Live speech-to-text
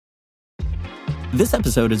This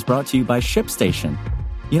episode is brought to you by ShipStation.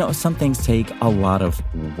 You know, some things take a lot of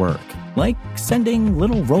work, like sending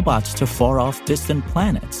little robots to far-off distant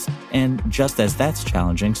planets. And just as that's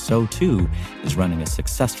challenging, so too is running a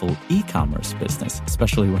successful e-commerce business,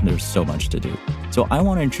 especially when there's so much to do. So I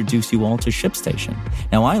want to introduce you all to ShipStation.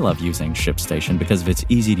 Now, I love using ShipStation because of its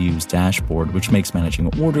easy-to-use dashboard, which makes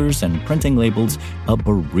managing orders and printing labels a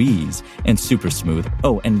breeze and super smooth.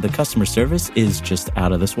 Oh, and the customer service is just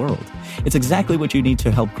out of this world. It's exactly what you need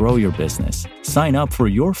to help grow your business. Sign up for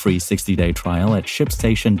your free 60-day trial at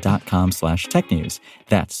shipstation.com/technews.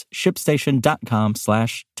 That's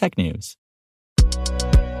shipstation.com/technews.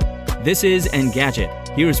 This is Engadget.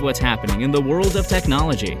 Here's what's happening in the world of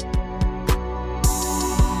technology.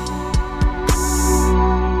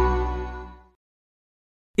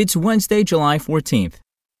 It's Wednesday, July 14th.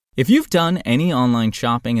 If you've done any online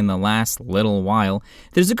shopping in the last little while,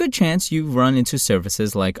 there's a good chance you've run into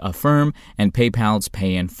services like Affirm and PayPal's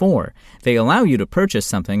Pay in 4. They allow you to purchase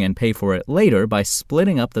something and pay for it later by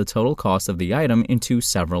splitting up the total cost of the item into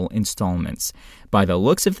several installments. By the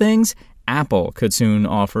looks of things, Apple could soon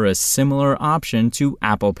offer a similar option to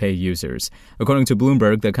Apple Pay users. According to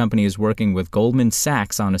Bloomberg, the company is working with Goldman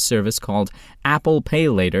Sachs on a service called Apple Pay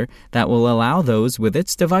Later that will allow those with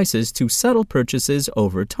its devices to settle purchases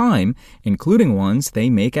over time, including ones they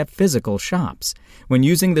make at physical shops. When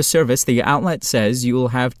using the service, the outlet says you will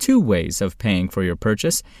have two ways of paying for your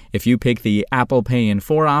purchase. If you pick the Apple Pay in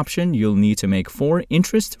 4 option, you'll need to make 4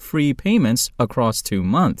 interest-free payments across 2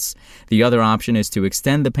 months. The other option is to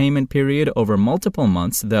extend the payment period over multiple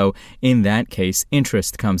months, though in that case,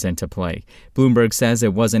 interest comes into play. Bloomberg says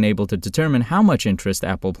it wasn't able to determine how much interest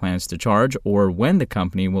Apple plans to charge or when the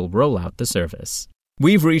company will roll out the service.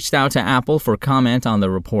 We've reached out to Apple for comment on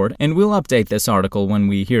the report, and we'll update this article when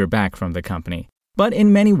we hear back from the company. But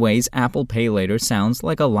in many ways, Apple Pay Later sounds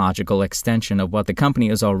like a logical extension of what the company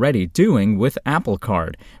is already doing with Apple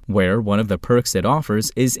Card, where one of the perks it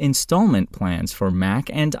offers is installment plans for Mac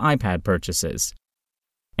and iPad purchases.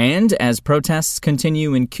 And as protests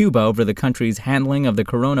continue in Cuba over the country's handling of the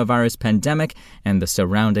coronavirus pandemic and the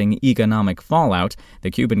surrounding economic fallout, the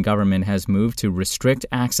Cuban government has moved to restrict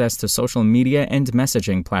access to social media and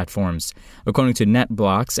messaging platforms. According to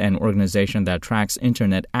NetBlocks, an organization that tracks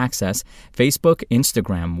internet access, Facebook,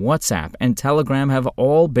 Instagram, WhatsApp, and Telegram have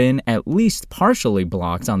all been at least partially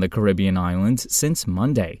blocked on the Caribbean islands since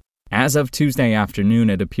Monday. As of Tuesday afternoon,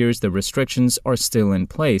 it appears the restrictions are still in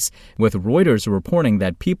place, with Reuters reporting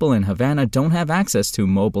that people in Havana don't have access to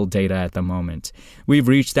mobile data at the moment. We've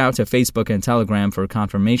reached out to Facebook and Telegram for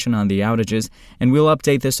confirmation on the outages, and we'll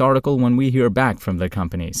update this article when we hear back from the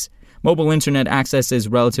companies. Mobile internet access is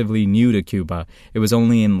relatively new to Cuba. It was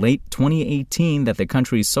only in late 2018 that the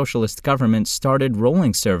country's socialist government started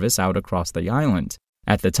rolling service out across the island.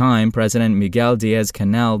 At the time, President Miguel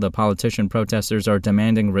Díaz-Canel, the politician protesters are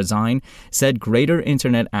demanding resign, said greater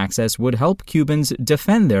internet access would help Cubans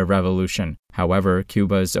defend their revolution. However,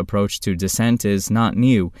 Cuba's approach to dissent is not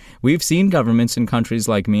new. We've seen governments in countries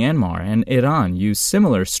like Myanmar and Iran use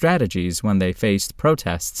similar strategies when they faced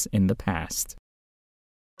protests in the past.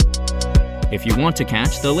 If you want to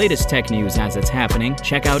catch the latest tech news as it's happening,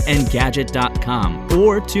 check out Engadget.com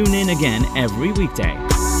or tune in again every weekday.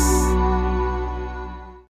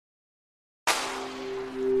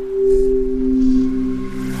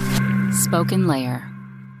 SpokenLayer.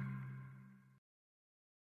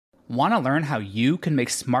 Want to learn how you can make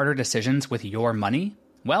smarter decisions with your money?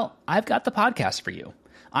 Well, I've got the podcast for you.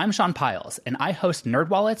 I'm Sean Piles, and I host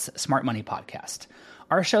NerdWallet's Smart Money Podcast.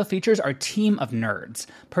 Our show features our team of nerds,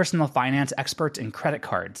 personal finance experts in credit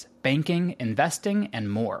cards, banking, investing, and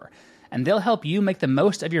more. And they'll help you make the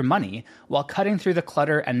most of your money while cutting through the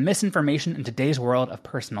clutter and misinformation in today's world of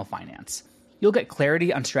personal finance. You'll get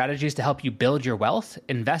clarity on strategies to help you build your wealth,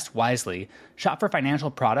 invest wisely, shop for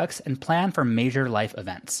financial products, and plan for major life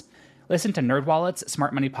events. Listen to NerdWallet's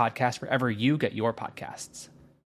Smart Money Podcast wherever you get your podcasts.